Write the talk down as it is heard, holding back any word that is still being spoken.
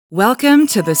Welcome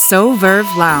to the So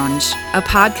Verve Lounge, a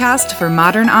podcast for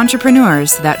modern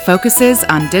entrepreneurs that focuses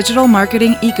on digital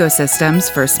marketing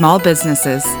ecosystems for small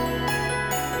businesses.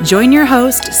 Join your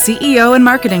host, CEO and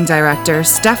Marketing Director,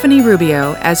 Stephanie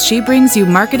Rubio, as she brings you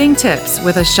marketing tips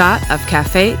with a shot of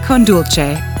Café con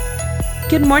Dulce.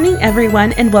 Good morning,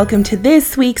 everyone, and welcome to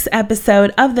this week's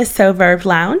episode of the So Verve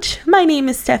Lounge. My name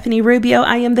is Stephanie Rubio.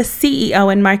 I am the CEO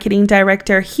and Marketing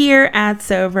Director here at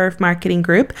So Verve Marketing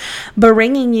Group,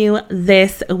 bringing you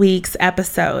this week's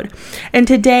episode. And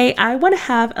today, I want to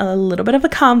have a little bit of a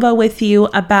convo with you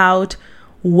about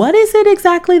what is it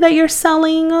exactly that you're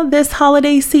selling this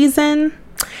holiday season?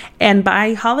 And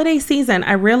by holiday season,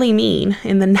 I really mean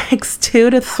in the next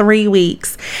 2 to 3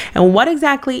 weeks. And what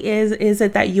exactly is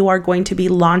it that you are going to be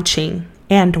launching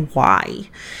and why?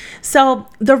 So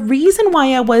the reason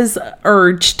why I was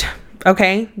urged,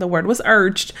 the word was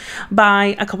urged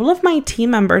by a couple of my team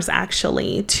members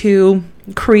actually to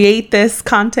create this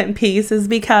content piece is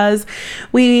because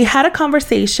we had a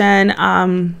conversation,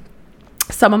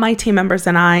 some of my team members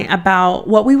and I, about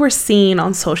what we were seeing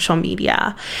on social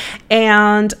media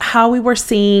and how we were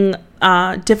seeing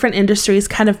different industries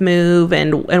kind of move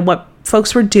and what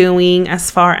folks were doing as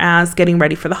far as getting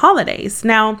ready for the holidays.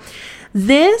 Now,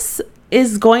 this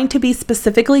is going to be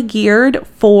specifically geared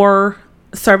for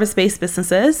service-based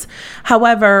businesses.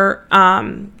 However,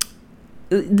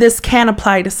 this can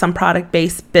apply to some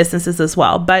product-based businesses as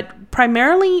well, but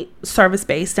primarily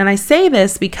service-based. And I say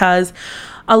this because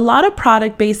a lot of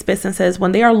product-based businesses,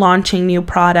 when they are launching new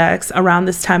products around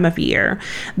this time of year,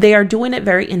 they are doing it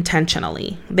very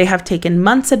intentionally. They have taken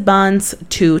months and months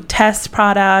to test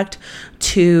product,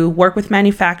 to work with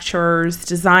manufacturers,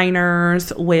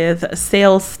 designers, with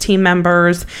sales team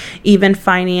members, even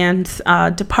finance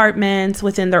departments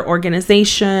within their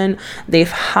organization.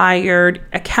 They've hired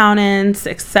accountants,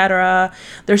 etc.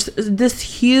 There's this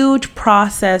huge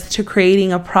process to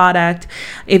creating a product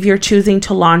if you're choosing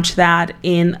to launch that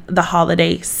in the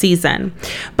holiday season.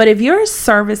 But if you're a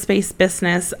service-based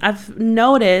business, I've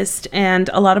noticed,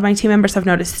 and a lot of my team members have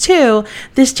noticed too,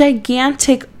 this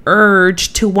gigantic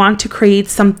urge to want to create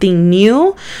something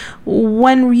new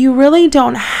when you really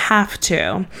don't have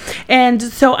to. And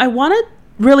so I want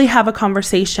to really have a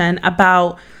conversation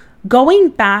about going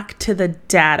back to the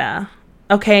data.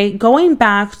 Going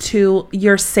back to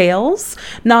your sales,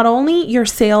 not only your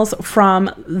sales from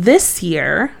this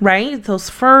year, right? Those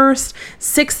first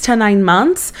 6 to 9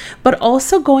 months, but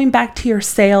also going back to your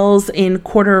sales in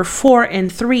quarter 4 and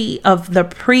 3 of the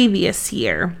previous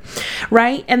year,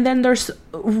 right? And then there's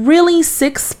really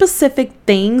 6 specific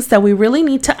things that we really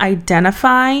need to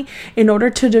identify in order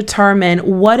to determine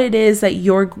what it is that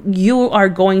you are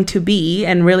going to be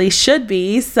and really should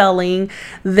be selling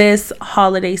this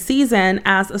holiday season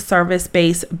as a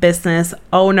service-based business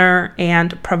owner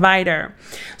and provider.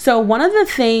 So one of the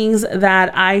things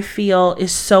that I feel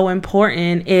is so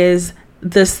important is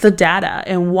the data,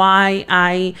 and why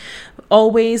I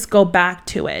always go back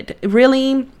to it.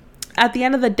 Really, at the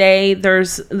end of the day,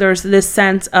 there's this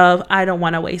sense of I don't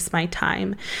want to waste my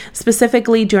time,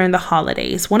 specifically during the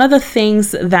holidays. One of the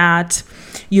things that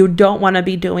you don't want to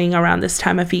be doing around this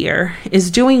time of year is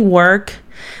doing work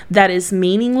that is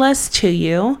meaningless to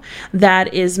you,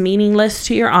 that is meaningless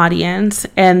to your audience,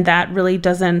 and that really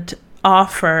doesn't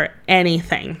offer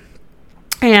anything.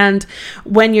 And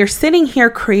when you're sitting here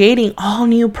creating all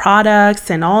new products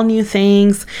and all new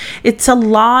things, it's a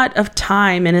lot of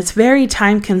time and it's very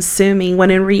time consuming,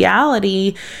 when in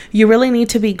reality, you really need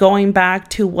to be going back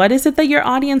to what is it that your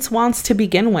audience wants to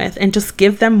begin with and just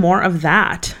give them more of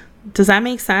that. Does that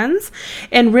make sense?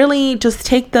 And really just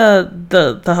take the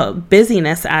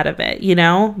busyness out of it,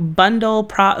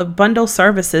 bundle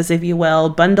services, if you will,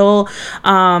 bundle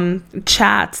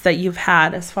chats that you've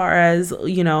had as far as,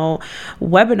 webinars,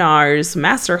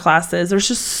 masterclasses. There's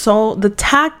just the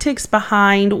tactics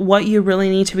behind what you really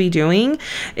need to be doing.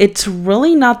 It's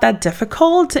really not that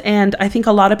difficult. And I think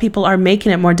a lot of people are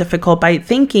making it more difficult by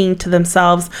thinking to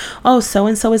themselves, oh,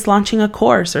 so-and-so is launching a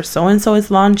course, or so-and-so is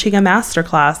launching a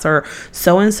masterclass, or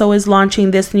so-and-so is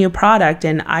launching this new product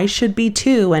and I should be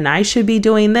too, and I should be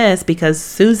doing this because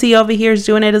Susie over here is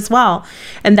doing it as well.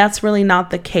 And that's really not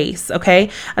the case,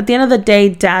 okay? At the end of the day,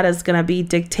 data is going to be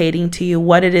dictating to you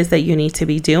what it is that you need to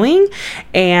be doing,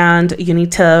 and you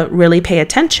need to really pay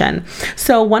attention.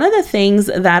 So one of the things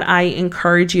that I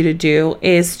encourage you to do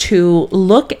is to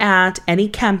look at any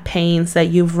campaigns that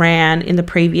you've ran in the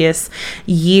previous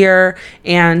year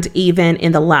and even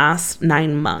in the last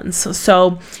 9 months.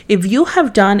 So if you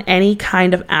have done any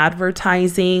kind of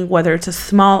advertising, whether it's a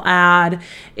small ad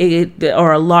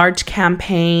or a large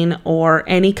campaign or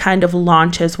any kind of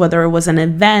launches, whether it was an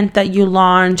event that you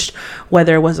launched,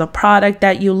 whether it was a product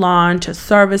that you launched, a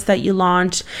service that you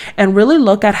launched, and really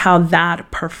look at how that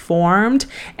performed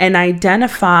and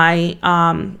identify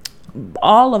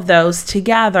all of those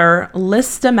together,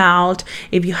 list them out.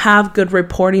 If you have good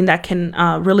reporting that can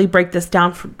really break this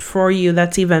down for you,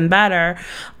 that's even better.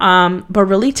 But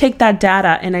really take that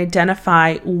data and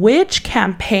identify which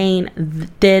campaign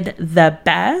did the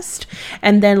best,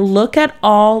 and then look at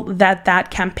all that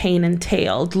campaign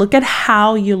entailed. Look at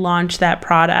how you launched that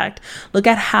product. Look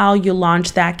at how you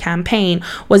launched that campaign.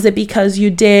 Was it because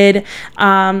you did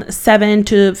 7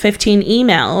 to 15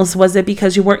 emails? Was it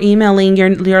because you were emailing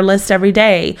your list every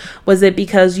day? Was it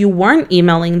because you weren't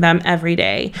emailing them every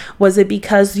day? Was it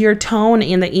because your tone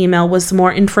in the email was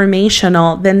more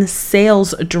informational than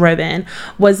sales driven?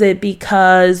 Was it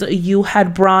because you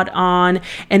had brought on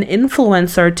an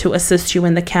influencer to assist you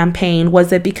in the campaign?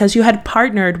 Was it because you had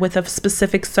partnered with a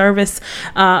specific service,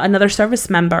 another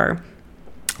service member?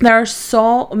 There are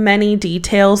so many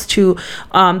details to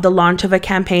the launch of a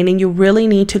campaign, and you really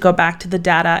need to go back to the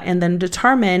data and then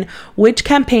determine which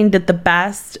campaign did the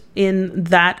best in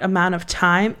that amount of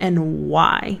time and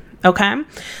why. Okay.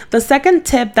 The second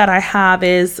tip that I have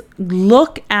is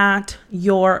look at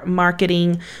your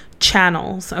marketing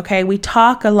channels. Okay. We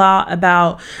talk a lot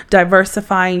about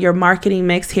diversifying your marketing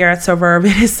mix here at Soverve.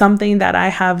 It is something that I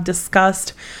have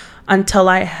discussed until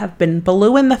I have been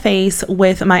blue in the face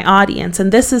with my audience. And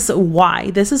this is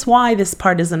why this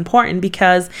part is important,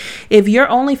 because if you're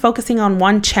only focusing on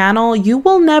one channel, you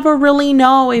will never really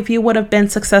know if you would have been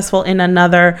successful in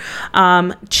another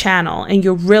channel, and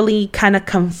you're really kind of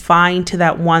confined to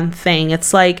that one thing.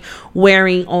 It's like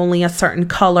wearing only a certain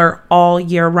color all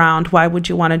year round. Why would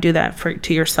you want to do that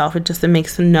to yourself? It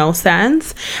makes no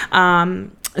sense.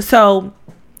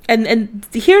 And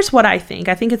here's what I think.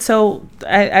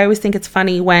 I always think it's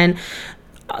funny when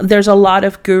there's a lot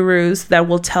of gurus that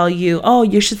will tell you, oh,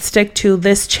 you should stick to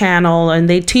this channel, and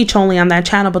they teach only on that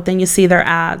channel, but then you see their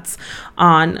ads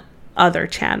on other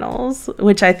channels,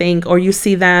 which I think, or you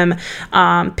see them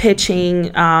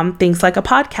pitching things like a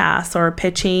podcast, or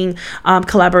pitching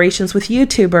collaborations with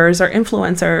YouTubers or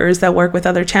influencers that work with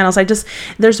other channels.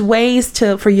 There's ways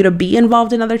for you to be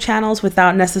involved in other channels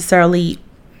without necessarily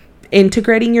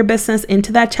integrating your business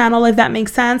into that channel, if that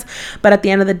makes sense. But at the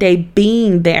end of the day,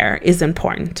 being there is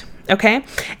important. Okay.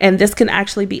 And this can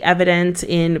actually be evident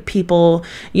in people,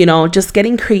 just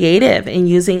getting creative and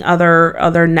using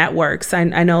other networks. I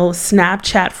know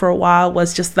Snapchat for a while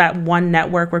was just that one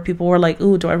network where people were like,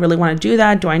 ooh, do I really want to do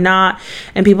that? Do I not?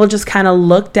 And people just kind of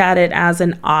looked at it as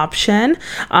an option.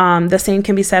 The same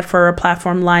can be said for a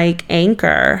platform like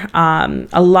Anchor.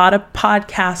 A lot of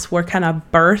podcasts were kind of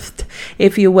birthed,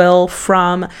 if you will,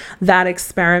 from that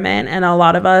experiment. And a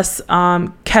lot of us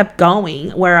kept going,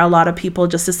 where a lot of people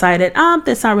just decided,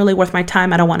 that's not really worth my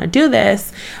time. I don't want to do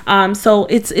this. So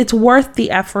it's worth the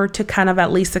effort to kind of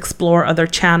at least explore other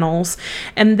channels.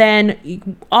 And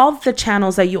then all of the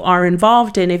channels that you are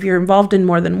involved in, if you're involved in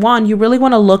more than one, you really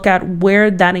want to look at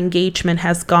where that engagement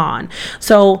has gone.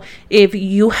 So if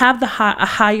you have a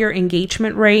higher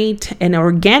engagement rate, an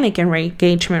organic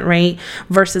engagement rate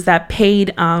versus that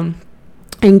paid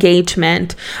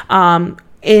engagement,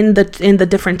 in the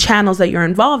different channels that you're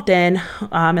involved in,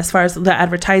 as far as the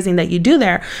advertising that you do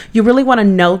there, you really want to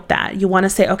note that. You want to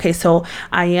say, okay, so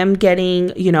I am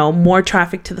getting, more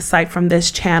traffic to the site from this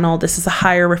channel. This is a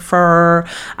higher referrer.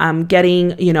 I'm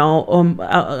getting,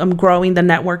 I'm growing the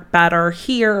network better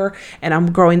here, and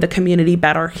I'm growing the community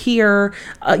better here.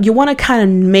 You want to kind of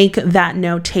make that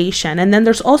notation. And then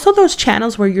there's also those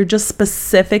channels where you're just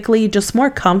specifically just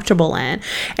more comfortable in.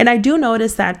 And I do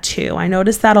notice that too. I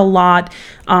notice that a lot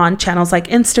on channels like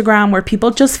Instagram, where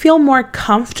people just feel more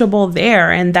comfortable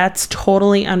there, and that's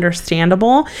totally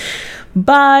understandable.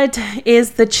 But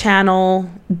is the channel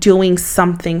doing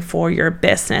something for your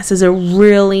business? Is it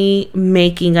really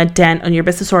making a dent on your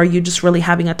business, or are you just really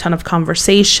having a ton of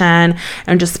conversation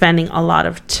and just spending a lot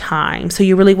of time? So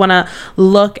you really want to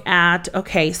look at,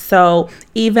 okay, so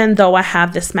even though I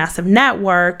have this massive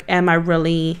network,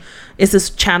 is this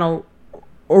channel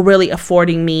or really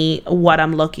affording me what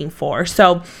I'm looking for?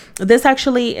 So this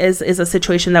actually is a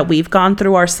situation that we've gone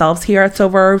through ourselves here at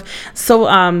Soverve. So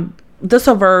the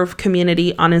Soverve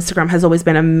community on Instagram has always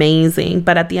been amazing,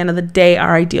 but at the end of the day,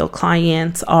 our ideal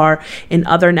clients are in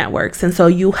other networks. And so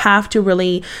you have to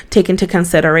really take into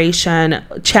consideration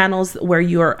channels where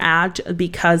you're at,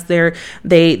 because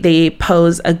they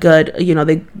pose a good,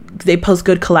 they post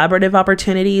good collaborative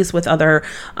opportunities with other,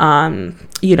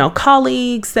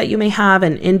 colleagues that you may have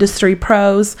and industry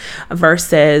pros,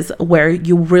 versus where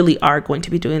you really are going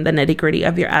to be doing the nitty gritty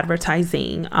of your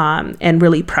advertising and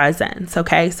really presence.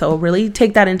 Okay, so really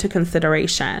take that into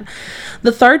consideration.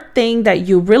 The third thing that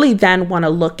you really then want to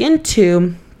look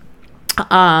into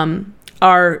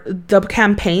are the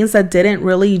campaigns that didn't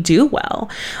really do well.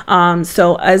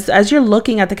 So as you're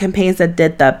looking at the campaigns that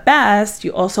did the best,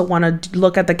 you also want to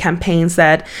look at the campaigns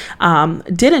that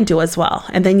didn't do as well.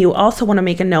 And then you also want to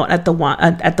make a note at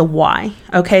the why,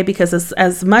 okay? Because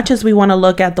as much as we want to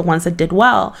look at the ones that did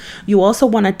well, you also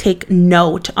want to take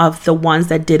note of the ones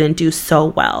that didn't do so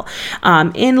well.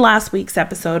 In last week's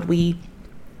episode, we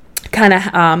kind of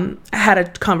had a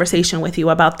conversation with you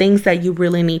about things that you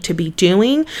really need to be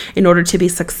doing in order to be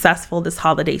successful this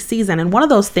holiday season. And one of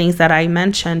those things that I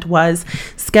mentioned was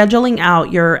scheduling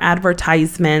out your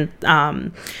advertisement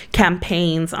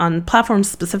campaigns on platforms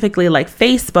specifically like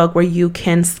Facebook, where you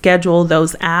can schedule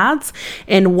those ads,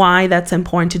 and why that's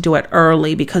important to do it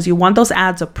early, because you want those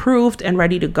ads approved and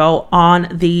ready to go on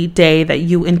the day that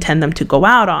you intend them to go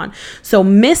out on. So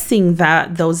missing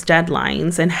those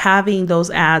deadlines and having those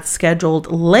ads scheduled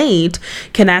late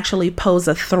can actually pose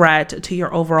a threat to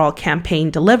your overall campaign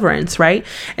deliverance, right?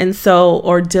 And so,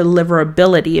 or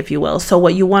deliverability, if you will. So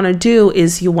what you want to do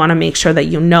is you want to make sure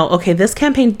that okay, this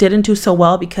campaign didn't do so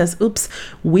well because, oops,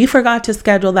 we forgot to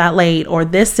schedule that late, or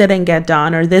this didn't get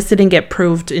done, or this didn't get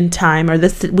approved in time, or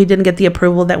we didn't get the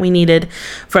approval that we needed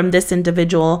from this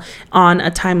individual on a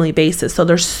timely basis. So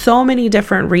there's so many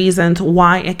different reasons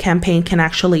why a campaign can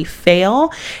actually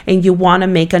fail, and you want to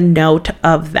make a note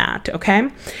of that. Okay.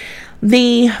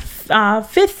 The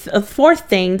fourth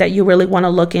thing that you really want to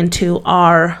look into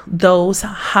are those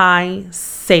high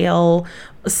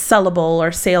sellable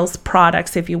or sales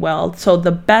products, if you will. So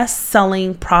the best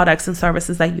selling products and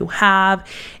services that you have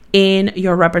in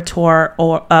your repertoire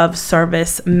or of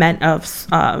service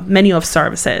menu of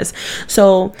services.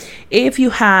 So if you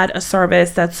had a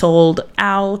service that sold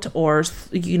out, or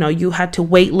you had to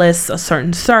wait list a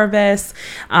certain service,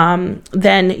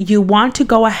 then you want to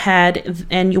go ahead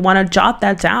and you want to jot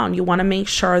that down. You want to make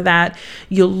sure that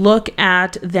you look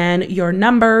at then your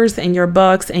numbers and your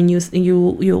books, and you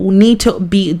need to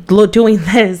be doing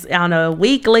this on a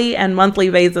weekly and monthly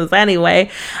basis anyway.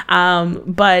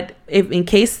 But if in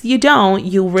case you don't,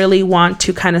 you really want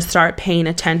to kind of start paying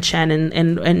attention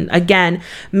and again,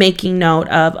 making note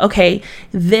of, okay,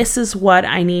 this is what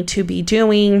I need to be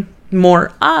doing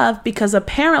more of, because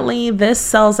apparently this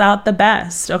sells out the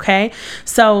best. Okay.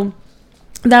 So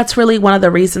that's really one of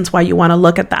the reasons why you want to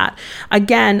look at that.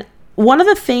 Again, one of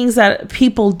the things that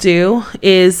people do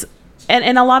is,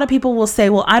 and a lot of people will say,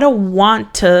 well, I don't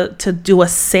want to do a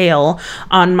sale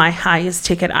on my highest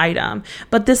ticket item,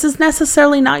 but this is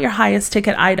necessarily not your highest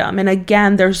ticket item. And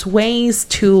again, there's ways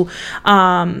to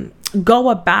go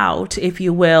about, if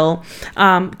you will,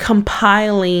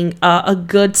 compiling a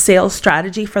good sales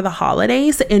strategy for the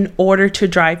holidays in order to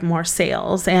drive more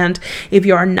sales. And if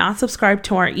you are not subscribed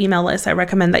to our email list, I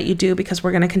recommend that you do, because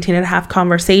we're going to continue to have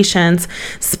conversations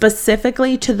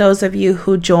specifically to those of you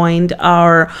who joined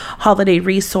our holiday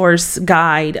resource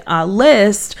guide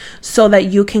list, so that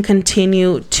you can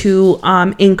continue to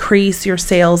increase your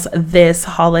sales this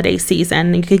holiday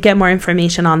season. You can get more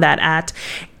information on that at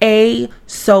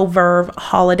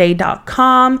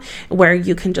soverveholiday.com, where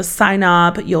you can just sign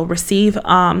up. You'll receive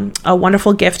a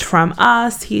wonderful gift from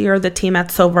us here, the team at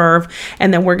Soverve,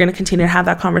 and then we're going to continue to have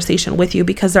that conversation with you,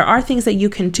 because there are things that you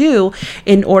can do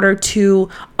in order to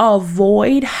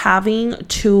avoid having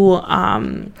to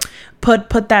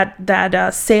put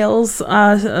that sales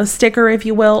sticker, if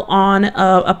you will, on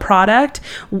a product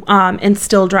and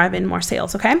still drive in more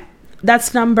sales. Okay,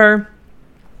 that's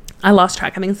I lost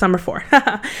track. I think it's number 4.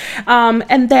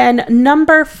 And then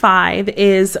number 5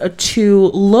 is to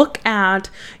look at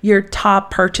your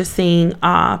top purchasing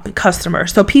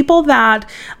customers. So people that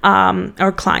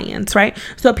are clients, right?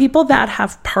 So people that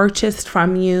have purchased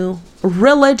from you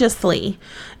religiously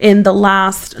in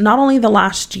not only the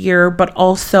last year, but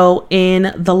also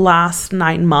in the last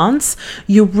 9 months,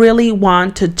 you really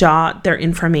want to jot their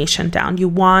information down. You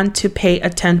want to pay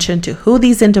attention to who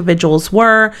these individuals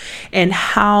were and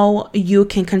how you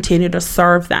can continue to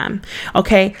serve them.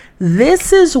 Okay.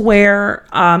 This is where,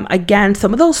 again,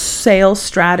 some of those sales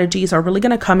strategies are really going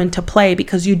to come into play,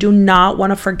 because you do not want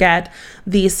to forget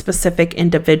these specific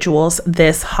individuals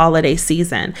this holiday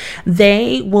season.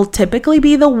 They will typically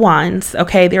be the ones,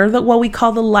 okay, they're what we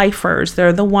call the lifers.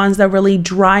 They're the ones that really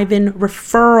drive in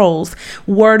referrals,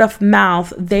 word of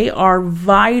mouth. They are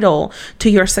vital to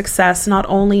your success, not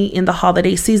only in the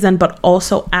holiday season, but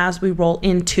also as we roll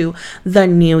into the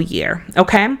new year,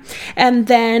 okay? And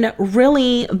then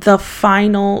really the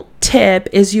final tip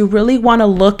is you really want to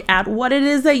look at what it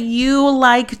is that you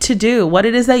like to do, what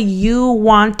it is that you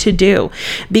want to do.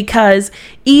 Because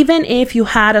even if you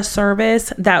had a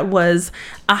service that was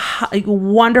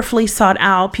wonderfully sought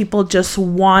out, people just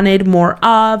wanted more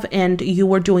of, and you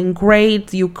were doing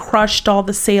great, you crushed all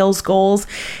the sales goals.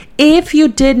 If you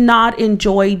did not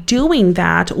enjoy doing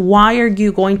that, why are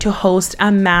you going to host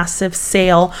a massive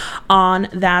sale on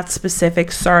that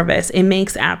specific service? It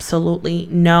makes absolutely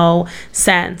no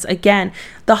sense. Again,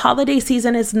 the holiday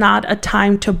season is not a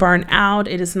time to burn out.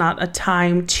 It is not a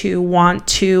time to want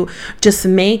to just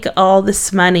make all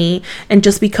this money and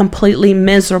just be completely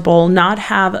miserable, not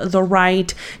have the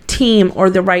right team or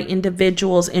the right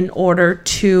individuals in order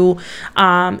to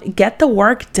get the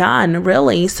work done,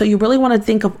 really. So you really want to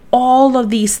think of all of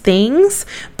these things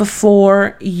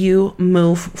before you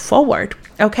move forward.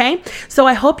 Okay, so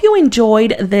I hope you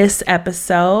enjoyed this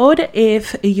episode.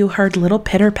 If you heard little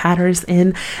pitter patters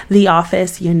in the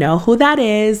office, you know who that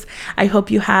is. I hope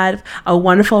you had a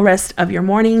wonderful rest of your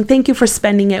morning. Thank you for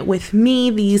spending it with me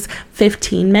these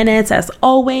 15 minutes. As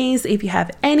always, if you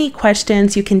have any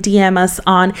questions, you can DM us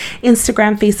on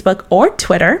Instagram, Facebook, or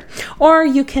Twitter, or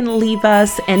you can leave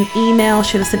us an email,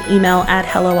 shoot us an email at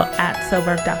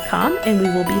hello@soverve.com, and we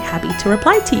will be happy to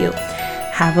reply to you.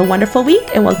 Have a wonderful week,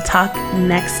 and we'll talk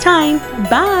next time.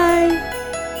 Bye.